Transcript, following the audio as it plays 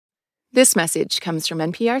This message comes from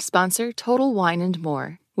NPR sponsor Total Wine &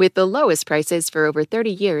 More. With the lowest prices for over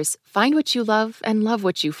 30 years, find what you love and love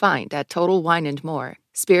what you find at Total Wine & More.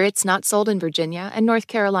 Spirits not sold in Virginia and North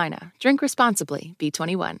Carolina. Drink responsibly.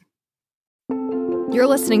 B21. You're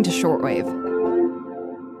listening to Shortwave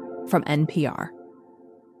from NPR.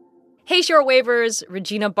 Hey, Shortwavers,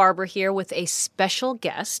 Regina Barber here with a special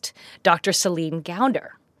guest, Dr. Celine Gounder.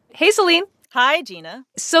 Hey, Celine. Hi, Gina.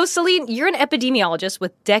 So, Celine, you're an epidemiologist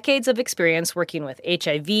with decades of experience working with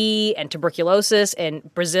HIV and tuberculosis in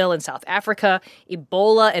Brazil and South Africa,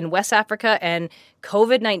 Ebola in West Africa, and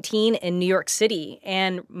COVID-19 in New York City.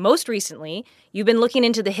 And most recently, you've been looking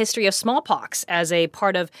into the history of smallpox as a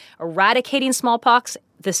part of Eradicating Smallpox,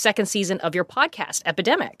 the second season of your podcast,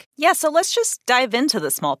 Epidemic. Yeah, so let's just dive into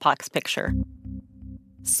the smallpox picture.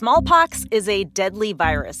 Smallpox is a deadly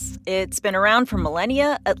virus. It's been around for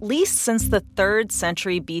millennia, at least since the 3rd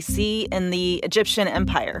century BC in the Egyptian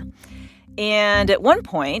Empire. And at one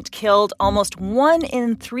point, killed almost 1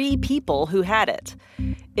 in 3 people who had it.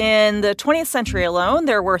 In the 20th century alone,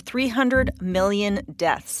 there were 300 million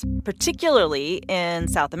deaths, particularly in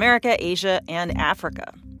South America, Asia, and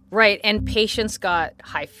Africa. Right, and patients got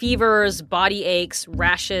high fevers, body aches,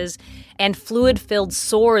 rashes, and fluid-filled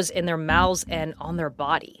sores in their mouths and on their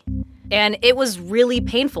body. And it was really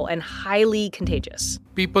painful and highly contagious.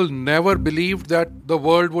 People never believed that the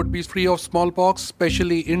world would be free of smallpox,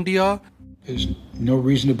 especially India. There's no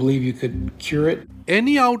reason to believe you could cure it.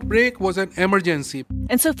 Any outbreak was an emergency.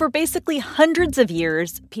 And so for basically hundreds of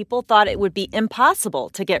years, people thought it would be impossible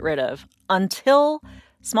to get rid of until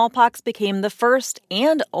smallpox became the first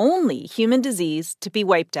and only human disease to be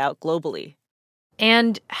wiped out globally.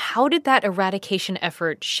 And how did that eradication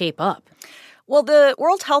effort shape up? Well, the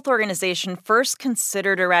World Health Organization first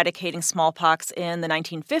considered eradicating smallpox in the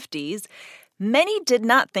 1950s. Many did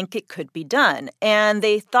not think it could be done, and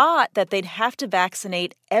they thought that they'd have to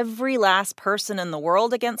vaccinate every last person in the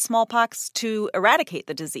world against smallpox to eradicate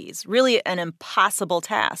the disease. Really an impossible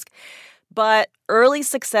task. But early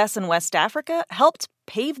success in West Africa helped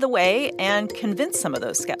pave the way and convince some of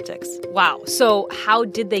those skeptics. Wow. So how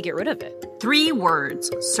did they get rid of it? 3 words: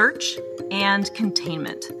 search and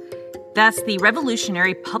containment. That's the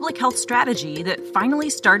revolutionary public health strategy that finally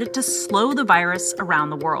started to slow the virus around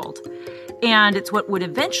the world. And it's what would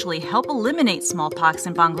eventually help eliminate smallpox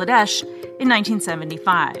in Bangladesh in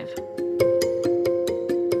 1975.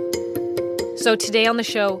 So today on the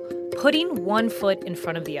show, putting one foot in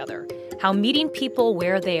front of the other. How meeting people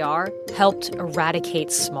where they are helped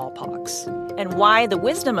eradicate smallpox. And why the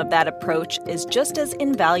wisdom of that approach is just as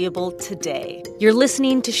invaluable today. You're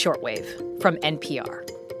listening to Shortwave from NPR.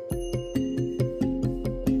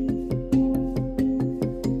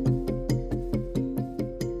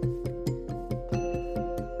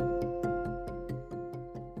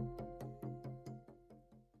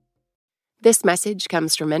 This message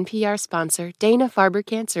comes from NPR sponsor Dana-Farber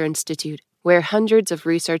Cancer Institute, where hundreds of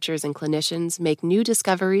researchers and clinicians make new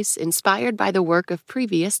discoveries inspired by the work of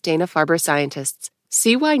previous Dana-Farber scientists.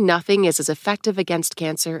 See why nothing is as effective against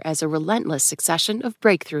cancer as a relentless succession of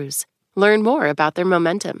breakthroughs. Learn more about their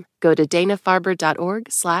momentum. Go to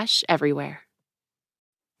danafarber.org/everywhere.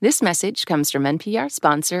 This message comes from NPR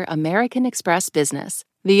sponsor American Express Business.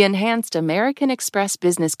 The enhanced American Express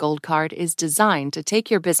Business Gold Card is designed to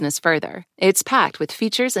take your business further. It's packed with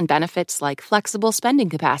features and benefits like flexible spending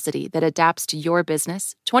capacity that adapts to your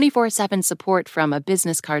business, 24/7 support from a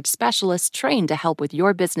business card specialist trained to help with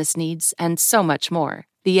your business needs, and so much more.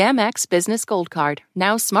 The Amex Business Gold Card,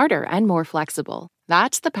 now smarter and more flexible.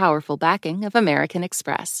 That's the powerful backing of American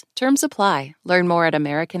Express. Terms apply. Learn more at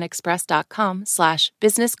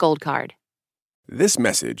americanexpress.com/businessgoldcard. This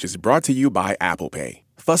message is brought to you by Apple Pay.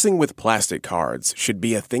 Fussing with plastic cards should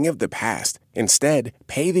be a thing of the past. Instead,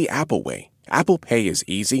 pay the Apple way. Apple Pay is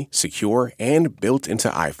easy, secure, and built into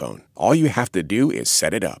iPhone. All you have to do is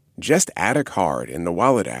set it up. Just add a card in the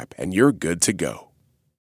Wallet app and you're good to go.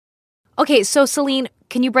 Okay, so Celine,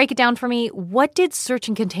 can you break it down for me? What did search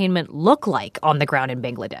and containment look like on the ground in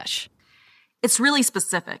Bangladesh? It's really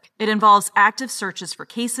specific. It involves active searches for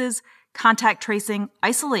cases, contact tracing,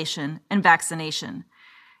 isolation, and vaccination.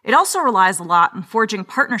 It also relies a lot on forging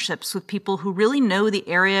partnerships with people who really know the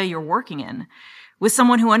area you're working in, with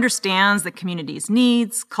someone who understands the community's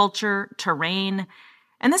needs, culture, terrain.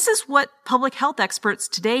 And this is what public health experts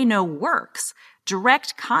today know works: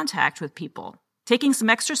 direct contact with people, taking some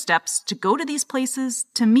extra steps to go to these places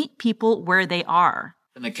to meet people where they are.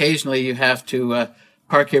 And occasionally you have to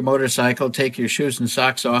park your motorcycle, take your shoes and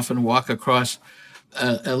socks off, and walk across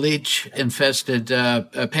a leech-infested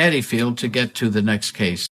paddy field to get to the next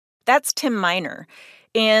case. That's Tim Miner.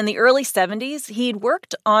 In the early 70s, he'd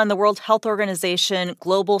worked on the World Health Organization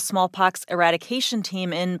Global Smallpox Eradication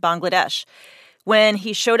Team in Bangladesh. When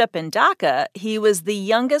he showed up in Dhaka, he was the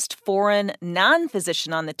youngest foreign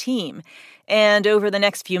non-physician on the team. And over the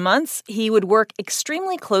next few months, he would work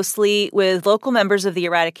extremely closely with local members of the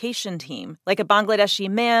eradication team, like a Bangladeshi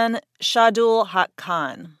man, Shadul Haq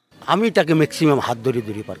Khan. আমি তাকে maximum হাত ধরে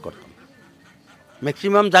পার করতাম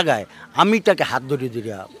maximum জায়গায় আমি তাকে হাত ধরে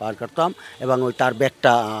পার করতাম এবং ওই তার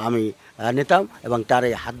ব্যাগটা আমি নিতাম এবং তার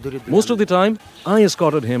এই হাত ধরে Most of the time, I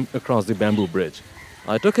escorted him across the bamboo bridge.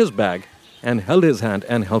 I took his bag and held his hand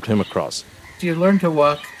and helped him across. You learn to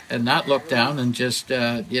walk and not look down and just,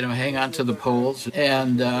 hang on to the poles.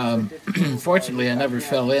 And fortunately, I never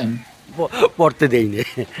fell in. পড়তে দেইনি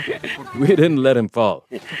We didn't let him fall.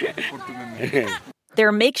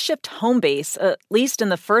 Their makeshift home base, at least in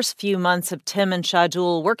the first few months of Tim and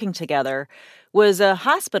Shadul working together, was a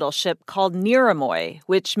hospital ship called Niramoy,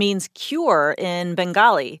 which means cure in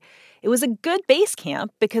Bengali. It was a good base camp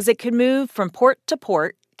because it could move from port to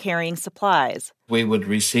port carrying supplies. We would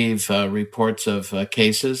receive reports of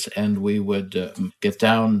cases, and we would get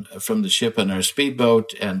down from the ship in our speedboat,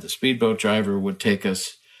 and the speedboat driver would take us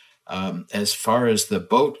as far as the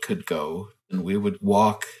boat could go, and we would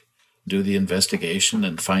walk, do the investigation,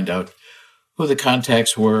 and find out who the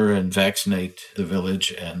contacts were and vaccinate the village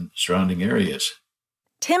and surrounding areas.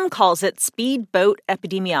 Tim calls it Speedboat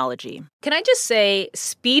Epidemiology. Can I just say,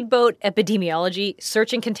 Speedboat Epidemiology,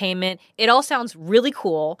 search and containment, it all sounds really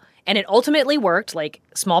cool, and it ultimately worked, like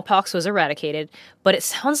smallpox was eradicated, but it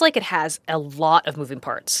sounds like it has a lot of moving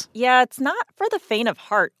parts. Yeah, it's not for the faint of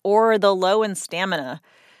heart or the low in stamina.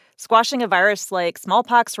 Squashing a virus like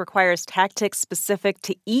smallpox requires tactics specific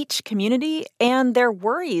to each community and their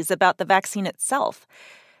worries about the vaccine itself.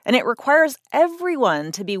 And it requires everyone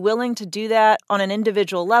to be willing to do that on an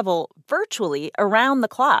individual level, virtually around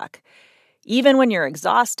the clock. Even when you're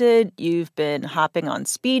exhausted, you've been hopping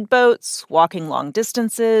on speedboats, walking long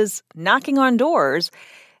distances, knocking on doors,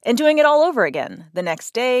 and doing it all over again the next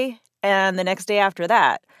day and the next day after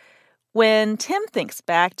that. When Tim thinks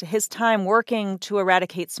back to his time working to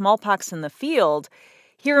eradicate smallpox in the field,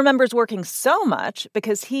 he remembers working so much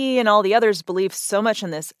because he and all the others believed so much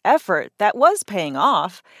in this effort that was paying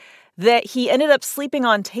off that he ended up sleeping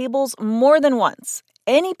on tables more than once,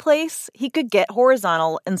 any place he could get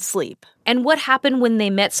horizontal and sleep. And what happened when they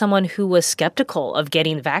met someone who was skeptical of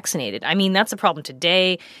getting vaccinated? I mean, that's a problem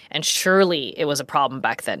today, and surely it was a problem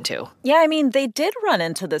back then, too. Yeah, I mean, they did run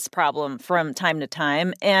into this problem from time to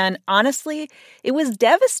time, and honestly, it was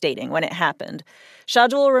devastating when it happened.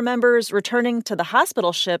 Shadul remembers returning to the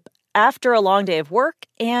hospital ship after a long day of work,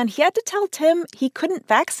 and he had to tell Tim he couldn't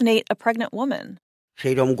vaccinate a pregnant woman.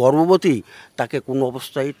 সেইরকম গর্ভবতী তাকে কোনো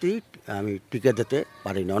অবস্থাতেই আমি টিকে দিতে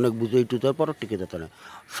পারি না অনেক বুঝেই টুতার পরও টিকে দিতে না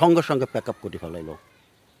সঙ্গে সঙ্গে প্যাক আপ করে ফেলাইলো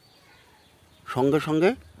সঙ্গে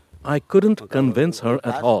I couldn't convince her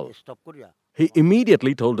at all. He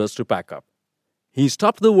immediately told us to pack up. He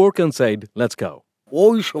stopped the work and said, let's go.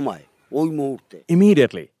 ওই সময় ওই মুহূর্তে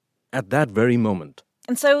Immediately, at that very moment.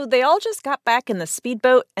 And so they all just got back in the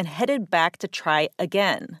speedboat and headed back to try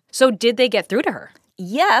again. So did they get through to her?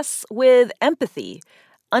 Yes, with empathy,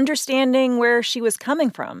 understanding where she was coming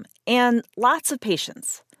from, and lots of patience.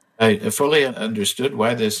 I fully understood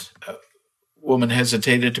why this woman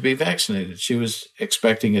hesitated to be vaccinated. She was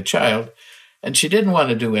expecting a child, and she didn't want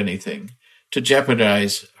to do anything to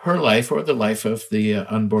jeopardize her life or the life of the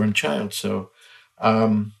unborn child. So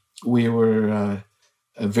we were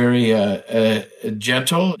very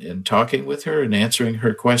gentle in talking with her and answering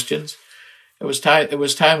her questions. It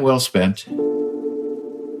was time well spent.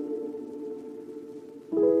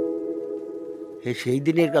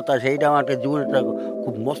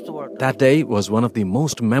 That day was one of the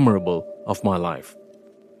most memorable of my life.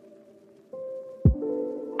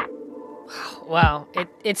 Wow.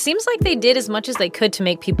 It seems like they did as much as they could to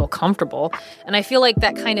make people comfortable. And I feel like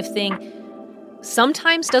that kind of thing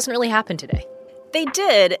sometimes doesn't really happen today. They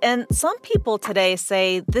did, and some people today say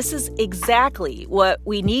this is exactly what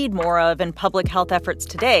we need more of in public health efforts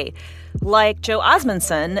today, like Joe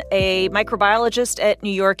Osmundson, a microbiologist at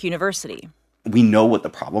New York University. We know what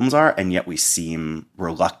the problems are, and yet we seem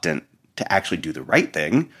reluctant to actually do the right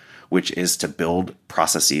thing, which is to build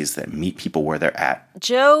processes that meet people where they're at.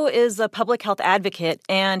 Joe is a public health advocate,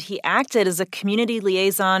 and he acted as a community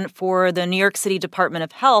liaison for the New York City Department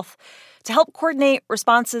of Health to help coordinate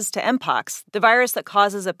responses to Mpox, the virus that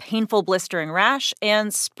causes a painful blistering rash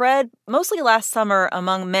and spread mostly last summer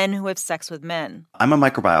among men who have sex with men. I'm a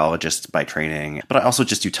microbiologist by training, but I also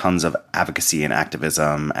just do tons of advocacy and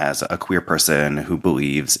activism as a queer person who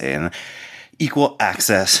believes in equal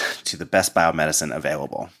access to the best biomedicine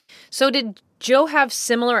available. So did Joe have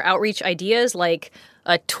similar outreach ideas, like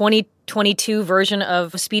a 2022 version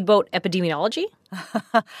of Speedboat Epidemiology?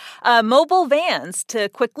 Mobile vans to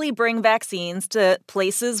quickly bring vaccines to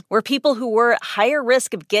places where people who were at higher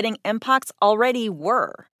risk of getting Mpox already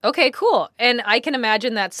were. Okay, cool. And I can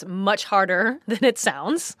imagine that's much harder than it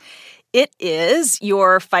sounds. It is.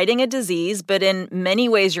 You're fighting a disease, but in many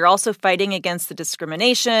ways, you're also fighting against the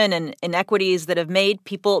discrimination and inequities that have made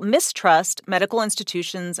people mistrust medical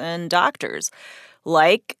institutions and doctors.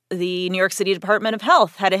 Like the New York City Department of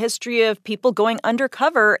Health had a history of people going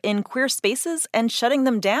undercover in queer spaces and shutting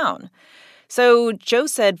them down. So Joe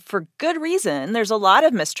said, for good reason, there's a lot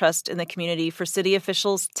of mistrust in the community for city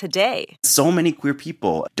officials today. So many queer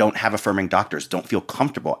people don't have affirming doctors, don't feel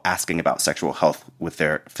comfortable asking about sexual health with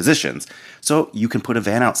their physicians. So you can put a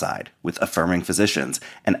van outside with affirming physicians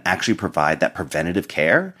and actually provide that preventative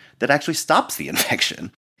care that actually stops the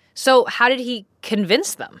infection. So how did he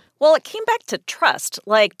convince them? Well, it came back to trust,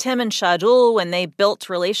 like Tim and Shadul when they built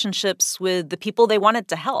relationships with the people they wanted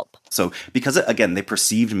to help. So because, again, they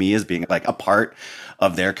perceived me as being like a part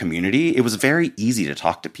of their community, it was very easy to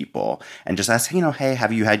talk to people and just ask, hey,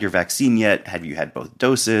 have you had your vaccine yet? Have you had both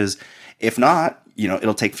doses? If not,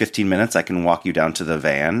 it'll take 15 minutes. I can walk you down to the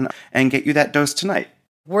van and get you that dose tonight.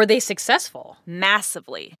 Were they successful?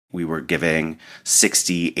 Massively. We were giving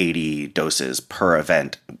 60, 80 doses per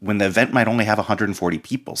event when the event might only have 140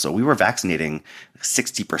 people. So we were vaccinating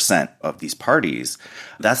 60% of these parties.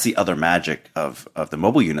 That's the other magic of the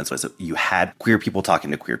mobile units, was that you had queer people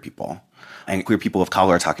talking to queer people and queer people of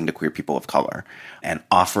color talking to queer people of color and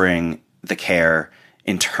offering the care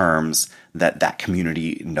in terms that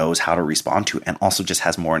community knows how to respond to and also just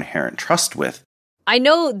has more inherent trust with. I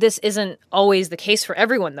know this isn't always the case for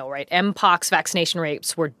everyone, though, right? Mpox vaccination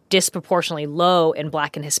rates were disproportionately low in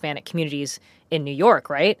Black and Hispanic communities in New York,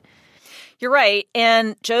 right? You're right.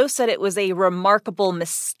 And Joe said it was a remarkable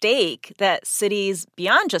mistake that cities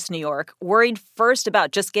beyond just New York worried first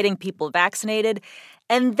about just getting people vaccinated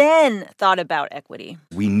and then thought about equity.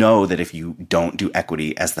 We know that if you don't do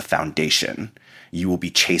equity as the foundation, you will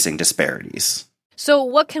be chasing disparities. So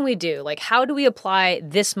what can we do? Like, how do we apply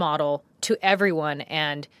this model to everyone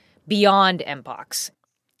and beyond Mpox?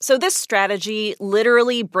 So this strategy,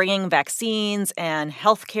 literally bringing vaccines and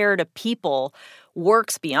healthcare to people,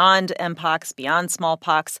 works beyond Mpox, beyond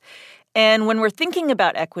smallpox. And when we're thinking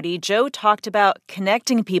about equity, Joe talked about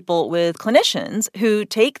connecting people with clinicians who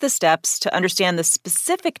take the steps to understand the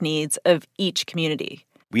specific needs of each community.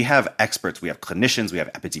 We have experts, we have clinicians, we have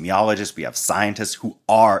epidemiologists, we have scientists who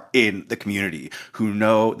are in the community, who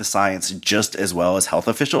know the science just as well as health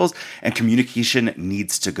officials, and communication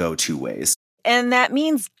needs to go two ways. And that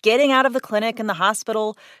means getting out of the clinic and the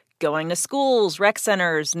hospital, going to schools, rec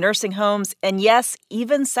centers, nursing homes, and yes,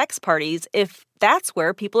 even sex parties if that's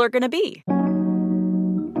where people are going to be.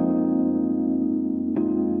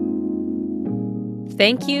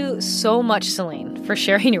 Thank you so much, Celine, for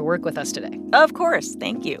sharing your work with us today. Of course.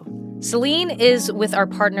 Thank you. Celine is with our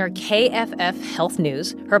partner KFF Health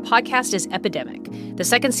News. Her podcast is Epidemic. The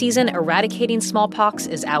second season, Eradicating Smallpox,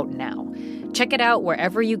 is out now. Check it out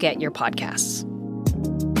wherever you get your podcasts.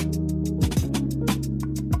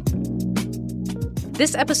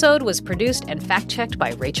 This episode was produced and fact-checked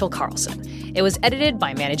by Rachel Carlson. It was edited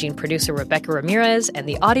by managing producer Rebecca Ramirez, and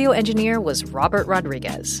the audio engineer was Robert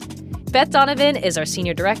Rodriguez. Beth Donovan is our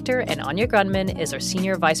senior director, and Anya Grunman is our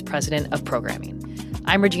senior vice president of programming.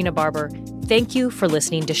 I'm Regina Barber. Thank you for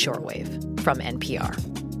listening to Shortwave from NPR.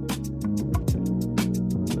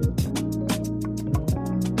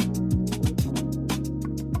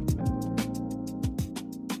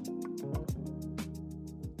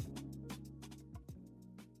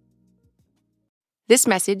 This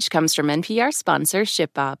message comes from NPR sponsor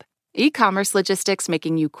ShipBob. E-commerce logistics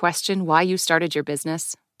making you question why you started your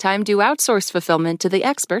business? Time to outsource fulfillment to the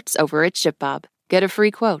experts over at ShipBob. Get a free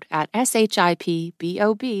quote at shipbob.com.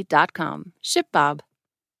 ShipBob.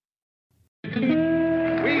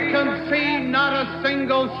 We concede not a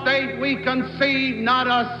single state. We concede not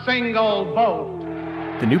a single vote.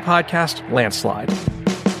 The new podcast, Landslide.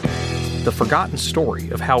 The forgotten story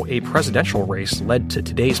of how a presidential race led to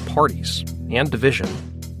today's parties and division.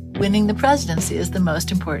 Winning the presidency is the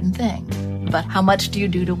most important thing. But how much do you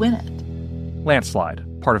do to win it?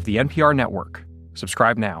 Landslide, part of the NPR network.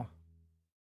 Subscribe now.